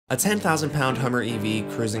A 10,000-pound Hummer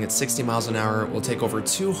EV cruising at 60 miles an hour will take over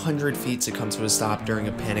 200 feet to come to a stop during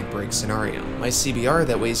a panic brake scenario. My CBR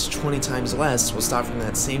that weighs 20 times less will stop from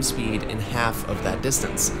that same speed in half of that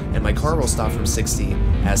distance, and my car will stop from 60,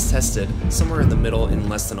 as tested, somewhere in the middle in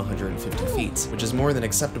less than 150 feet, which is more than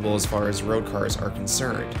acceptable as far as road cars are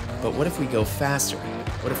concerned. But what if we go faster?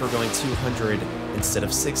 What if we're going 200 instead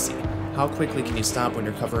of 60? How quickly can you stop when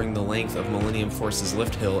you're covering the length of Millennium Force's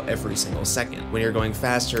lift hill every single second, when you're going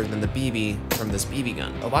faster than the BB from this BB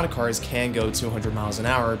gun? A lot of cars can go 200 miles an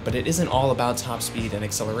hour, but it isn't all about top speed and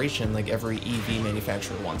acceleration like every EV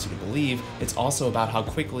manufacturer wants you to believe. It's also about how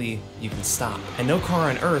quickly you can stop. And no car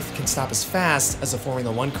on Earth can stop as fast as a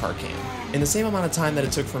Formula 1 car can. In the same amount of time that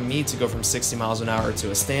it took for me to go from 60 miles an hour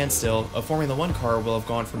to a standstill, a Formula 1 car will have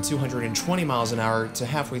gone from 220 miles an hour to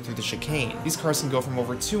halfway through the chicane. These cars can go from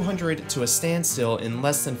over 200 to a standstill in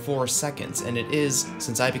less than 4 seconds, and it is,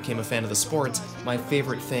 since I became a fan of the sport, my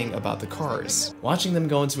favorite thing about the cars. Watching them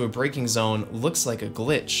go into a braking zone looks like a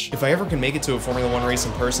glitch. If I ever can make it to a Formula 1 race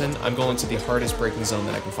in person, I'm going to the hardest braking zone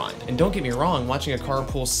that I can find. And don't get me wrong, watching a car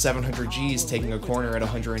pull 700 Gs taking a corner at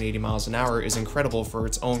 180 miles an hour is incredible for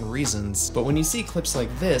its own reasons. But when you see clips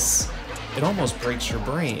like this, it almost breaks your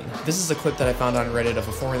brain. This is a clip that I found on Reddit of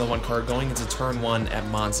a Formula 1 car going into turn 1 at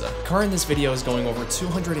Monza. The car in this video is going over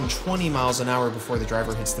 220 miles an hour before the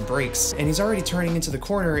driver hits the brakes, and he's already turning into the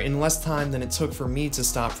corner in less time than it took for me to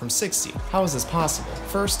stop from 60. How is this possible?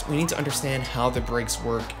 First, we need to understand how the brakes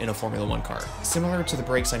work in a Formula 1 car. Similar to the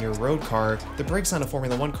brakes on your road car, the brakes on a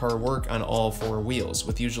Formula 1 car work on all 4 wheels,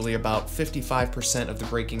 with usually about 55% of the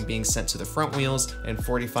braking being sent to the front wheels and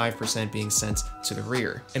 45% being sent to the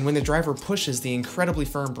rear. And when the driver pushes the incredibly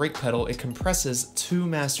firm brake pedal, it compresses 2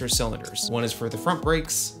 master cylinders. One is for the front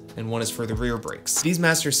brakes, and one is for the rear brakes. These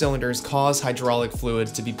master cylinders cause hydraulic fluid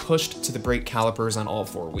to be pushed to the brake calipers on all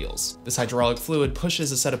 4 wheels. This hydraulic fluid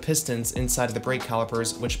pushes a set of pistons inside of the brake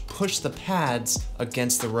calipers, which push the pads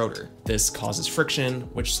against the rotor. This causes friction,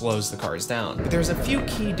 which slows the cars down. But there's a few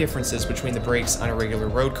key differences between the brakes on a regular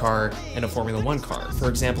road car and a Formula 1 car. For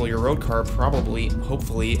example, your road car probably,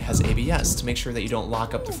 hopefully, has ABS to make sure that you don't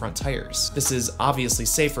lock up the front tires. This is obviously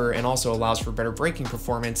safer and also allows for better braking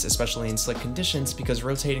performance, especially in slick conditions, because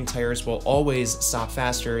rotating tires will always stop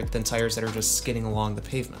faster than tires that are just skidding along the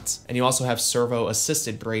pavement. And you also have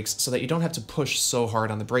servo-assisted brakes so that you don't have to push so hard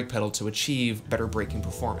on the brake pedal to achieve better braking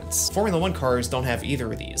performance. Formula 1 cars don't have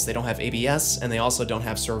either of these. They don't have ABS, and they also don't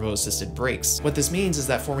have servo-assisted brakes. What this means is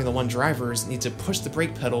that Formula 1 drivers need to push the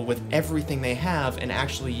brake pedal with everything they have and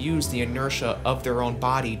actually use the inertia of their own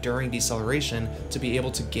body during deceleration to be able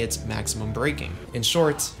to get maximum braking. In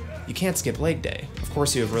short, you can't skip leg day. Of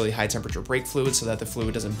course, you have really high temperature brake fluid so that the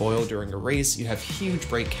fluid doesn't boil during a race. You have huge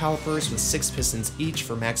brake calipers with 6 pistons each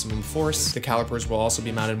for maximum force. The calipers will also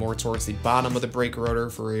be mounted more towards the bottom of the brake rotor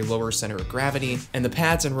for a lower center of gravity. And the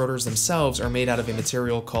pads and rotors themselves are made out of a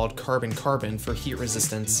material called carbon-carbon for heat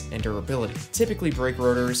resistance and durability. Typically, brake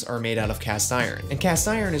rotors are made out of cast iron. And cast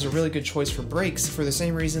iron is a really good choice for brakes for the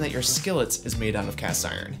same reason that your skillet is made out of cast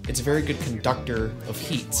iron. It's a very good conductor of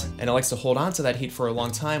heat, and it likes to hold on to that heat for a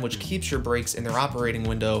long time, which keeps your brakes in their operating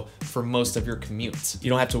window for most of your commute. You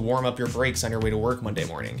don't have to warm up your brakes on your way to work Monday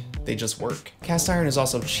morning. They just work. Cast iron is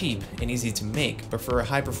also cheap and easy to make, but for a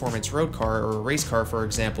high-performance road car or a race car, for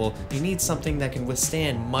example, you need something that can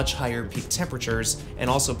withstand much higher peak temperatures and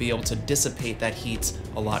also be able to dissipate that heat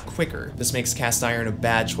a lot quicker. This makes cast iron a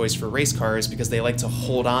bad choice for race cars because they like to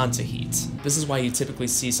hold on to heat. This is why you typically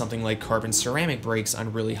see something like carbon ceramic brakes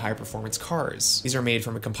on really high-performance cars. These are made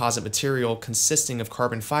from a composite material consisting of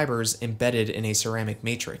carbon fibers embedded in a ceramic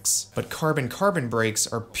matrix. But carbon-carbon brakes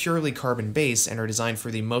are purely carbon-based and are designed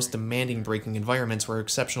for the most demanding braking environments where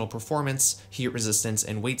exceptional performance, heat resistance,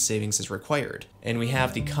 and weight savings is required. And we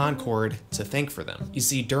have the Concorde to thank for them. You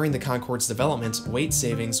see, during the Concorde's development, weight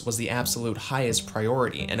savings was the absolute highest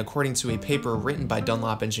priority, and according to a paper written by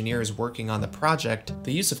Dunlop engineers working on the project,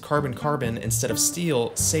 the use of carbon-carbon instead of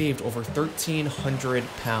steel saved over 1,300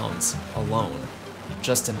 pounds alone,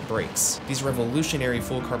 just in the brakes. These revolutionary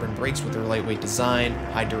full carbon brakes with their lightweight design,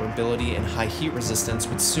 high durability, and high heat resistance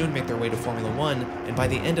would soon make their way to Formula 1, and by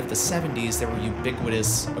the end of the 70s, they were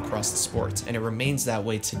ubiquitous across the sport, and it remains that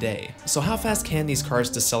way today. So how fast can these cars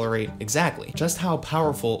decelerate exactly? Just how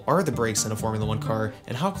powerful are the brakes in a Formula 1 car,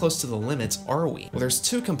 and how close to the limits are we? Well, there's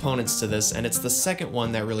 2 components to this, and it's the second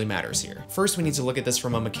one that really matters here. First, we need to look at this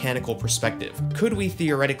from a mechanical perspective. Could we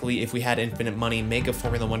theoretically, if we had infinite money, make a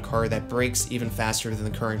Formula 1 car that brakes even faster faster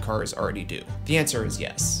than the current cars already do? The answer is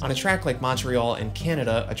yes. On a track like Montreal in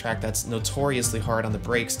Canada, a track that's notoriously hard on the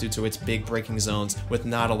brakes due to its big braking zones with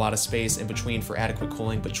not a lot of space in between for adequate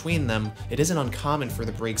cooling between them, it isn't uncommon for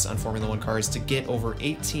the brakes on Formula 1 cars to get over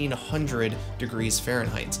 1800 degrees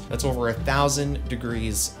Fahrenheit. That's over 1000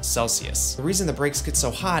 degrees Celsius. The reason the brakes get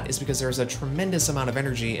so hot is because there's a tremendous amount of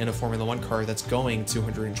energy in a Formula 1 car that's going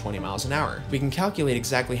 220 miles an hour. We can calculate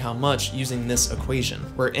exactly how much using this equation,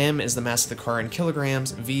 where m is the mass of the car in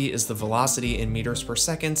kilograms, v is the velocity in meters per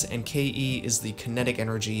second, and ke is the kinetic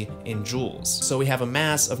energy in joules. So we have a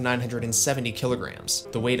mass of 970 kilograms,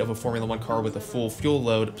 the weight of a Formula 1 car with a full fuel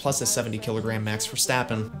load plus a 70 kilogram Max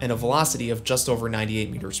Verstappen, and a velocity of just over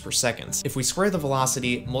 98 meters per second. If we square the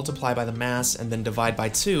velocity, multiply by the mass, and then divide by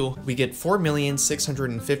 2, we get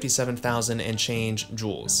 4,657,000 and change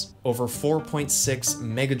joules, over 4.6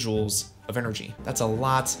 megajoules of energy. That's a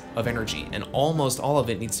lot of energy, and almost all of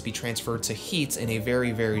it needs to be transferred to heat in a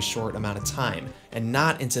very, very short amount of time, and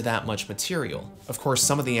not into that much material. Of course,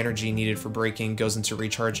 some of the energy needed for braking goes into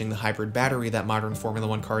recharging the hybrid battery that modern Formula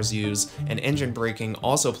 1 cars use, and engine braking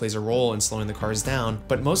also plays a role in slowing the cars down,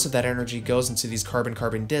 but most of that energy goes into these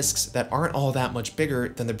carbon-carbon discs that aren't all that much bigger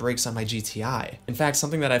than the brakes on my GTI. In fact,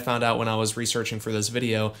 something that I found out when I was researching for this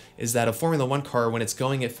video is that a Formula 1 car, when it's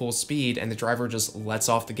going at full speed and the driver just lets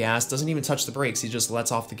off the gas, doesn't even touch the brakes, he just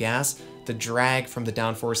lets off the gas, the drag from the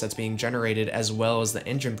downforce that's being generated as well as the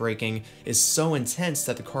engine braking is so intense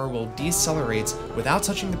that the car will decelerate without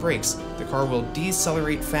touching the brakes. The car will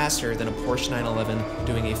decelerate faster than a Porsche 911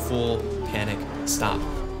 doing a full panic stop,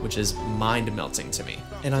 which is mind-melting to me.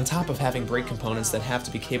 And on top of having brake components that have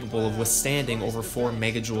to be capable of withstanding over 4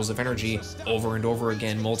 megajoules of energy over and over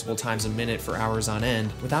again multiple times a minute for hours on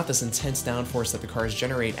end, without this intense downforce that the cars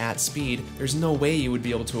generate at speed, there's no way you would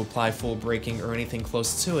be able to apply full braking or anything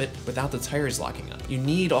close to it without the tires locking up. You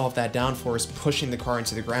need all of that downforce pushing the car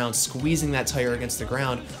into the ground, squeezing that tire against the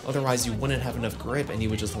ground, otherwise you wouldn't have enough grip and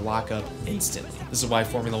you would just lock up instantly. This is why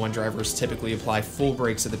Formula 1 drivers typically apply full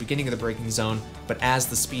brakes at the beginning of the braking zone, but as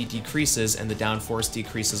the speed decreases and the downforce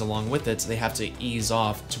decreases along with it, they have to ease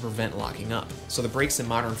off to prevent locking up. So the brakes in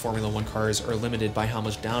modern Formula 1 cars are limited by how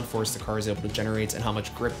much downforce the car is able to generate and how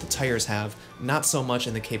much grip the tires have, not so much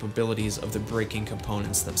in the capabilities of the braking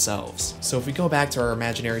components themselves. So if we go back to our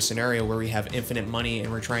imaginary scenario where we have infinite money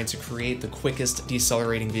and we're trying to create the quickest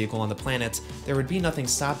decelerating vehicle on the planet, there would be nothing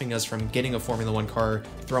stopping us from getting a Formula 1 car,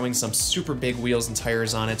 throwing some super big wheels and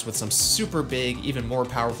tires on it with some super big, even more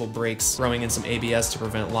powerful brakes, throwing in some ABS to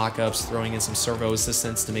prevent lockups, throwing in some servo assistance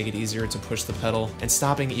to make it easier to push the pedal, and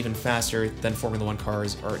stopping even faster than Formula 1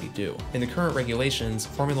 cars already do. In the current regulations,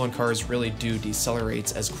 Formula 1 cars really do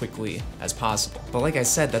decelerate as quickly as possible. But like I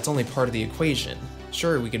said, that's only part of the equation.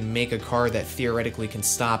 Sure, we can make a car that theoretically can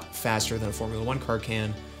stop faster than a Formula 1 car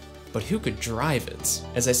can, but who could drive it?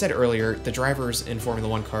 As I said earlier, the drivers in Formula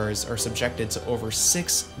 1 cars are subjected to over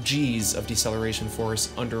 6 Gs of deceleration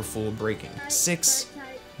force under full braking. 6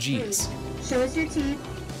 Gs. Show us your teeth.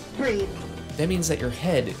 Breathe. That means that your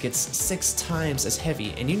head gets 6 times as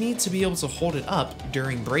heavy, and you need to be able to hold it up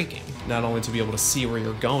during braking. Not only to be able to see where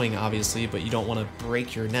you're going, obviously, but you don't want to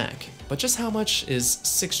break your neck. But just how much is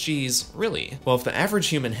 6 Gs really? Well, if the average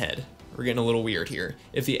human head, we're getting a little weird here.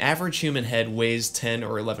 If the average human head weighs 10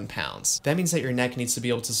 or 11 pounds, that means that your neck needs to be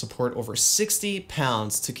able to support over 60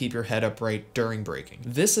 pounds to keep your head upright during braking.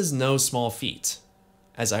 This is no small feat,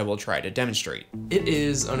 as I will try to demonstrate. It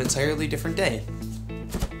is an entirely different day.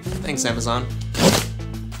 Thanks, Amazon.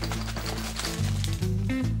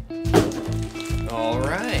 All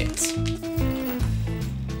right.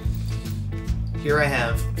 Here I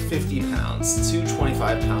have 50 pounds, 2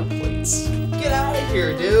 25-pound plates. Get out of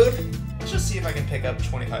here, dude. Let's just see if I can pick up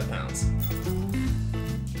 25 pounds.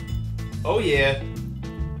 Oh yeah.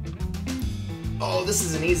 Oh, this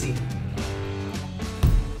isn't easy.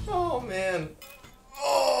 Oh man.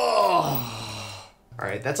 Oh. All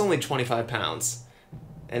right, that's only 25 pounds.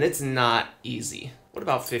 And it's not easy. What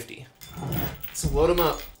about 50? So load them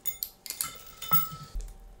up.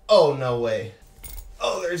 Oh, no way.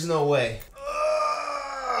 Oh, there's no way.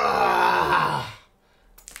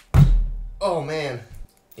 Oh, man.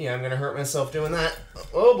 Yeah, I'm gonna hurt myself doing that.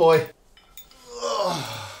 Oh, boy.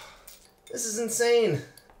 Oh, this is insane.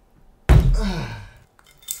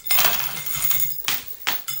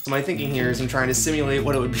 So my thinking here is I'm trying to simulate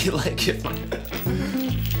what it would be like if my...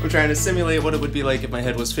 I'm trying to simulate what it would be like if my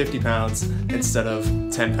head was 50 pounds instead of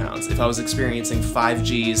 10 pounds. If I was experiencing 5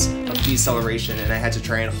 Gs of deceleration and I had to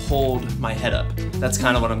try and hold my head up. That's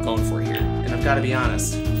kind of what I'm going for here. And I've got to be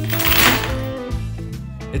honest.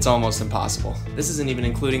 It's almost impossible. This isn't even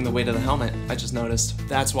including the weight of the helmet, I just noticed.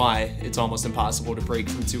 That's why it's almost impossible to brake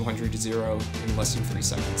from 200 to 0 in less than 3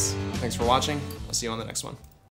 seconds. Thanks for watching. I'll see you on the next one.